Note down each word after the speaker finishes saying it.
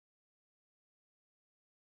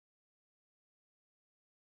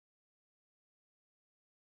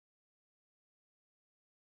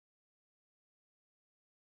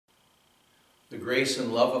grace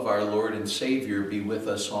and love of our Lord and Savior be with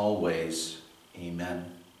us always. Amen.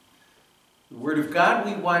 The Word of God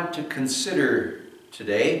we want to consider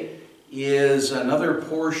today is another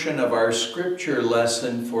portion of our scripture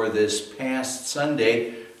lesson for this past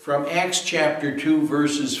Sunday from Acts chapter 2,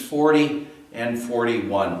 verses 40 and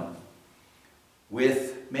 41.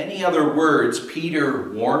 With many other words, Peter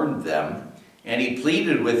warned them, and he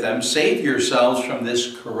pleaded with them, "Save yourselves from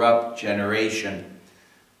this corrupt generation."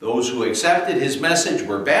 Those who accepted his message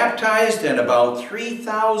were baptized, and about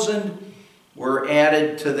 3,000 were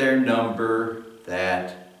added to their number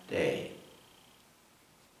that day.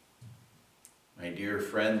 My dear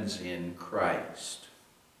friends in Christ,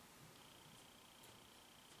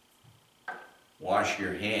 wash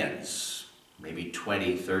your hands maybe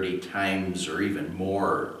 20, 30 times or even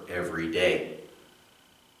more every day.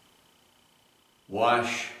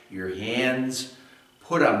 Wash your hands.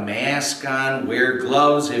 Put a mask on, wear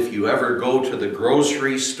gloves if you ever go to the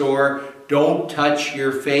grocery store. Don't touch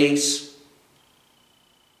your face.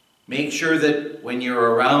 Make sure that when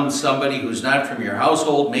you're around somebody who's not from your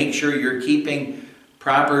household, make sure you're keeping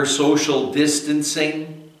proper social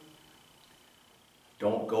distancing.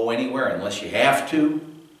 Don't go anywhere unless you have to.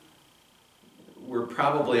 We're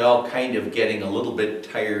probably all kind of getting a little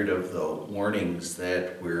bit tired of the warnings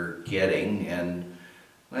that we're getting, and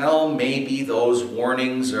well, maybe those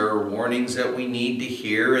warnings are warnings that we need to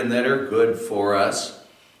hear and that are good for us.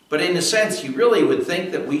 But in a sense, you really would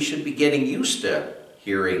think that we should be getting used to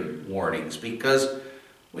hearing warnings, because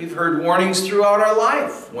we've heard warnings throughout our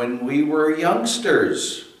life when we were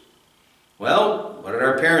youngsters. Well, what did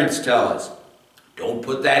our parents tell us? Don't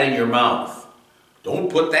put that in your mouth. Don't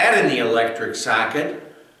put that in the electric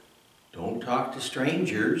socket. Don't talk to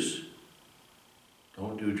strangers.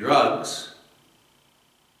 Don't do drugs.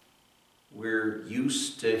 We're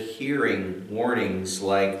used to hearing warnings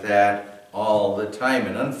like that all the time.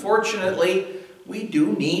 And unfortunately, we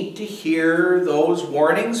do need to hear those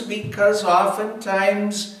warnings, because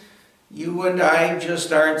oftentimes you and I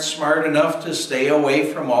just aren't smart enough to stay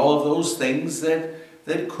away from all of those things that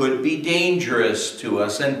could be dangerous to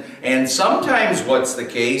us. And sometimes what's the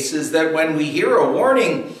case is that when we hear a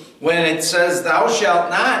warning, when it says, "Thou shalt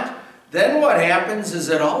not," then what happens is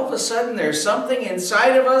that all of a sudden there's something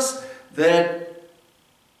inside of us that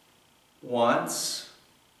wants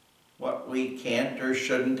what we can't or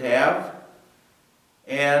shouldn't have.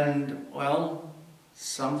 And, well,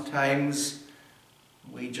 sometimes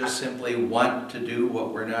we just simply want to do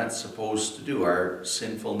what we're not supposed to do. Our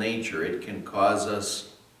sinful nature, it can cause us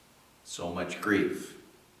so much grief.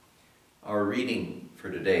 Our reading for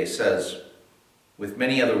today says, "With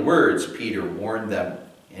many other words, Peter warned them,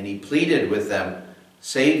 and he pleaded with them,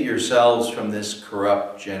 'Save yourselves from this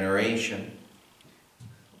corrupt generation.'"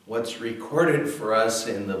 What's recorded for us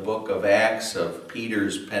in the book of Acts of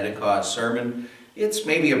Peter's Pentecost sermon, it's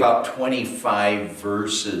maybe about 25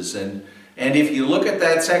 verses. And if you look at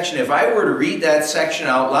that section, if I were to read that section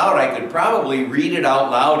out loud, I could probably read it out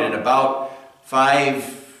loud in about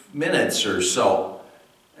 5 minutes or so.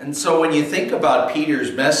 And so when you think about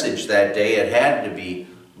Peter's message that day, it had to be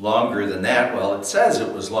longer than that. Well, it says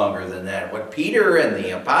it was longer than that. What Peter and the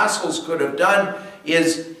apostles could have done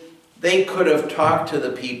is they could have talked to the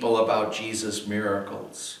people about Jesus'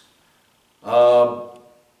 miracles, about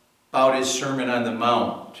his Sermon on the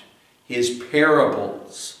Mount, his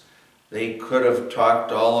parables. They could have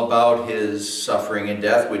talked all about his suffering and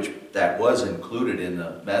death, which that was included in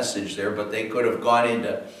the message there, but they could have gone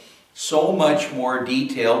into so much more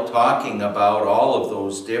detail talking about all of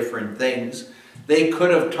those different things. They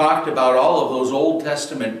could have talked about all of those Old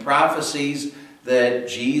Testament prophecies that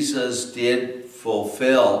Jesus did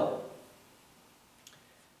fulfill.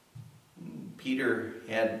 Peter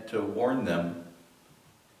had to warn them,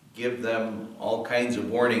 give them all kinds of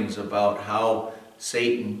warnings about how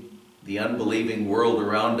Satan, the unbelieving world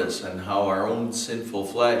around us, and how our own sinful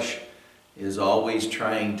flesh is always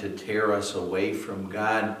trying to tear us away from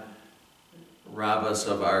God, rob us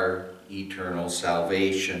of our eternal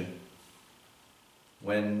salvation.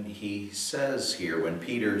 When he says here, when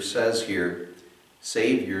Peter says here,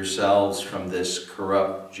 "Save yourselves from this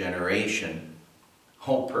corrupt generation,"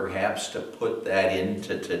 perhaps to put that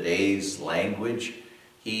into today's language,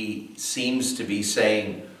 he seems to be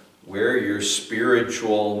saying, wear your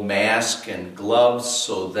spiritual mask and gloves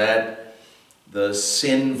so that the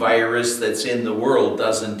sin virus that's in the world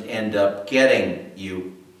doesn't end up getting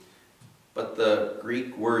you. But the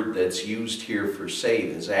Greek word that's used here for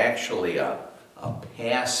save is actually a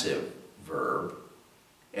passive verb.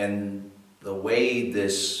 And the way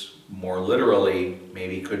this more literally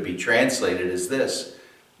maybe could be translated is this: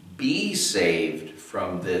 be saved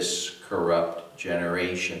from this corrupt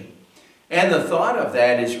generation. And the thought of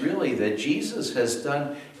that is really that Jesus has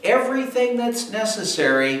done everything that's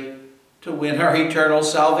necessary to win our eternal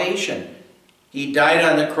salvation. He died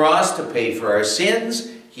on the cross to pay for our sins.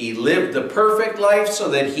 He lived the perfect life so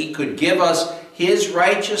that he could give us his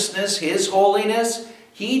righteousness, his holiness.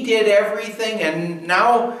 He did everything, and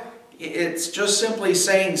now it's just simply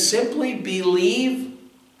saying, simply believe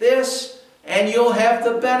this, and you'll have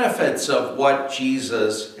the benefits of what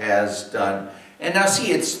Jesus has done. And now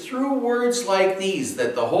see, it's through words like these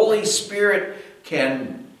that the Holy Spirit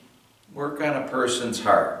can work on a person's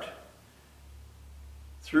heart.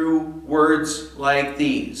 Through words like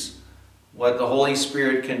these, what the Holy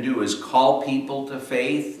Spirit can do is call people to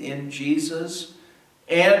faith in Jesus.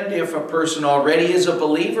 And if a person already is a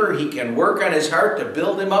believer, he can work on his heart to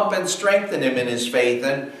build him up and strengthen him in his faith.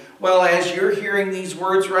 And, well, as you're hearing these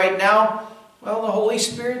words right now, well, the Holy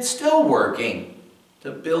Spirit's still working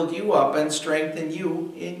to build you up and strengthen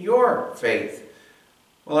you in your faith.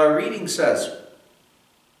 Well, our reading says,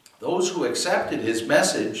 those who accepted his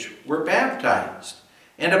message were baptized,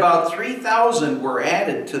 and about 3,000 were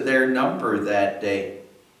added to their number that day.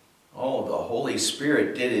 Oh, the Holy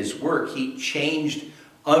Spirit did his work. He changed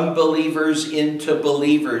unbelievers into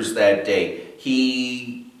believers that day.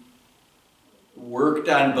 He worked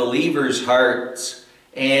on believers' hearts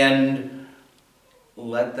and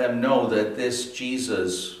let them know that this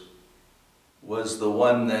Jesus was the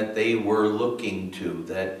one that they were looking to,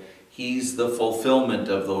 that he's the fulfillment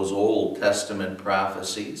of those Old Testament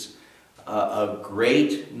prophecies. A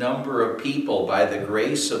great number of people, by the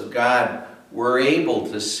grace of God, were able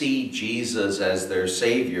to see Jesus as their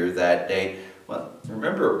Savior that day. Well,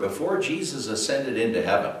 remember, before Jesus ascended into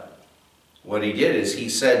heaven, what he did is he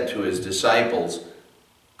said to his disciples,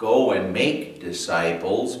 go and make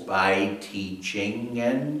disciples by teaching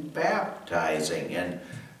and baptizing. And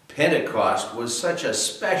Pentecost was such a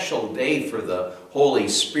special day for the Holy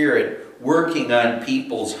Spirit working on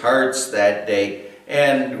people's hearts that day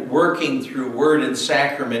and working through word and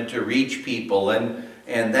sacrament to reach people. And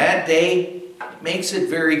that day makes it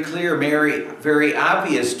very clear, very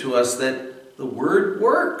obvious to us that the word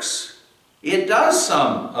works. It does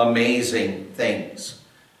some amazing things.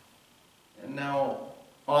 And now,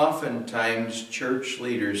 oftentimes, church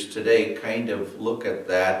leaders today kind of look at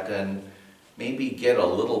that and maybe get a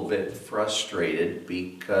little bit frustrated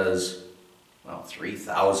because, well,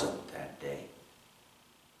 3,000 that day.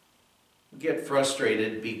 We get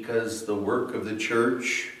frustrated because the work of the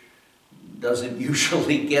church doesn't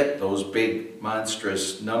usually get those big,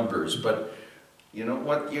 monstrous numbers. But you know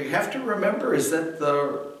what you have to remember is that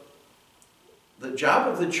the job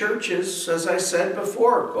of the church is, as I said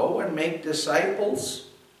before, go and make disciples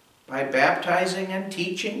by baptizing and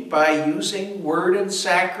teaching, by using word and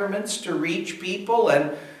sacraments to reach people.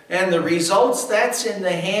 And the results, that's in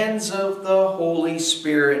the hands of the Holy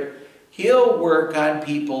Spirit. He'll work on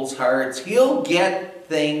people's hearts. He'll get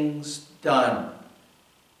things done.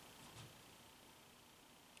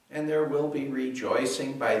 And there will be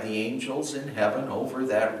rejoicing by the angels in heaven over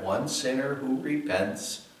that one sinner who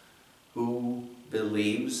repents, who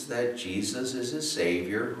believes that Jesus is his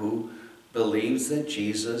Savior, who believes that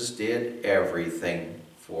Jesus did everything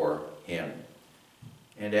for him.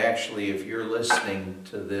 And actually, if you're listening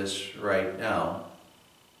to this right now,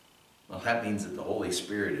 well, that means that the Holy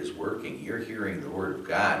Spirit is working. You're hearing the Word of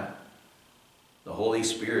God. The Holy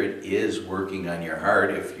Spirit is working on your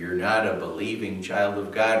heart. If you're not a believing child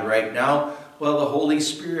of God right now, well, the Holy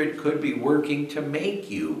Spirit could be working to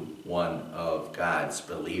make you one of God's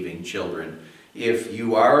believing children. If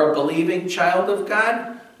you are a believing child of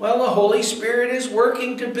God, well, the Holy Spirit is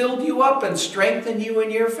working to build you up and strengthen you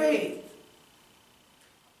in your faith.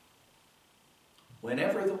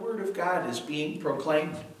 Whenever the Word of God is being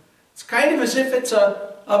proclaimed, it's kind of as if it's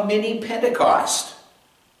a mini Pentecost.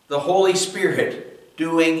 The Holy Spirit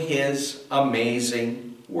doing his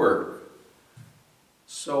amazing work.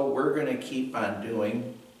 So we're going to keep on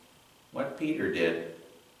doing what Peter did.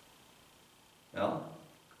 Well,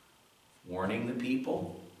 warning the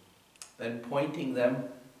people, then pointing them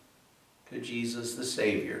to Jesus the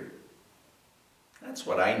Savior. That's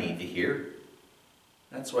what I need to hear.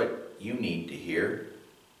 That's what you need to hear.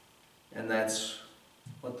 And that's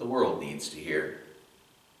what the world needs to hear.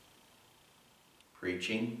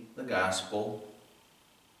 Preaching the gospel,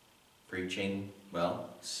 preaching, well,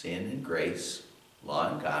 sin and grace,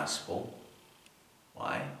 law and gospel.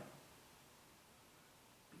 Why?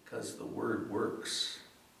 Because the Word works,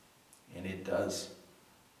 and it does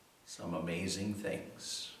some amazing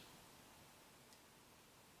things.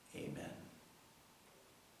 Amen.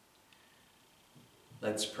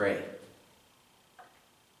 Let's pray.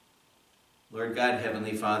 Lord God,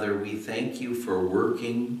 Heavenly Father, we thank you for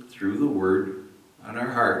working through the Word on our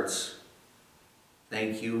hearts.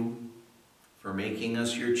 Thank you for making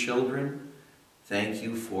us your children. Thank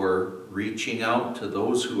you for reaching out to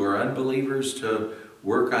those who are unbelievers to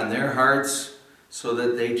work on their hearts so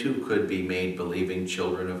that they too could be made believing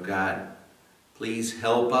children of God. Please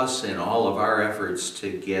help us in all of our efforts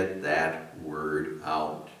to get that word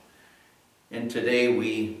out. And today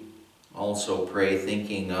we also pray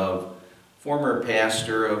thinking of former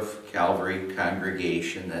pastor of Calvary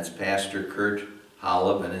congregation, that's Pastor Kurt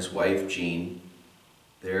Holleb and his wife Jean.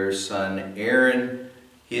 Their son Aaron,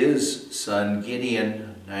 his son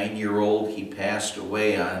Gideon, 9-year-old, he passed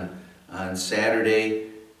away on Saturday,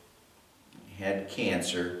 had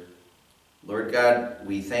cancer. Lord God,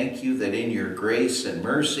 we thank you that in your grace and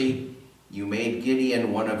mercy, you made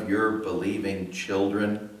Gideon one of your believing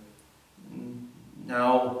children.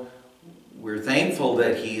 Now, we're thankful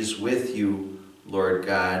that he's with you, Lord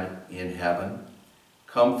God, in heaven.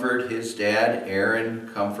 Comfort his dad, Aaron.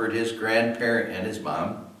 Comfort his grandparent and his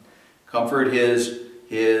mom. Comfort his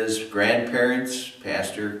grandparents,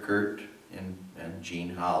 Pastor Kurt and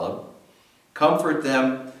Jean Holleb. Comfort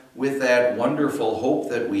them with that wonderful hope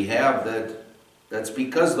that we have that's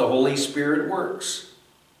because the Holy Spirit works.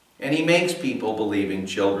 And he makes people believing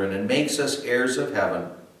children and makes us heirs of heaven.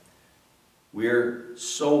 We're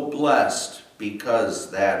so blessed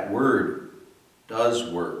because that word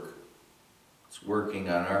does work. It's working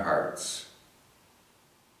on our hearts.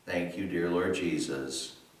 Thank you, dear Lord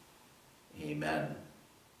Jesus. Amen.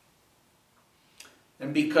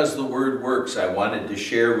 And because the word works, I wanted to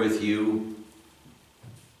share with you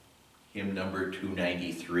hymn number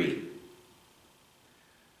 293.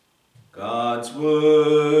 God's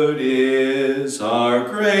word is our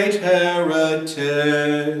great heritage,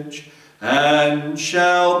 and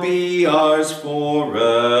shall be ours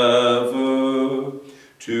forever,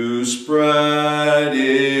 to spread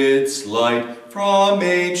its light from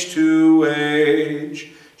age to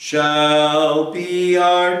age, shall be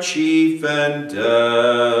our chief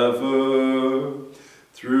endeavor.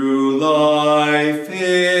 Through life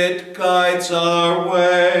it guides our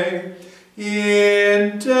way,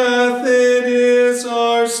 in death it is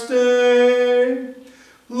our stay.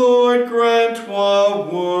 Lord, grant while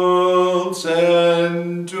worlds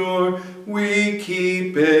endure, we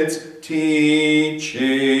keep its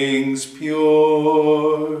teachings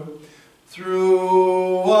pure.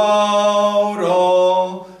 Throughout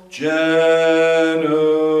all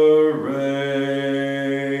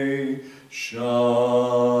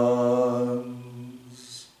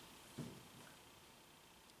generations.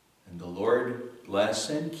 And the Lord bless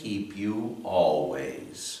and keep you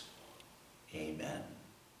always. Amen.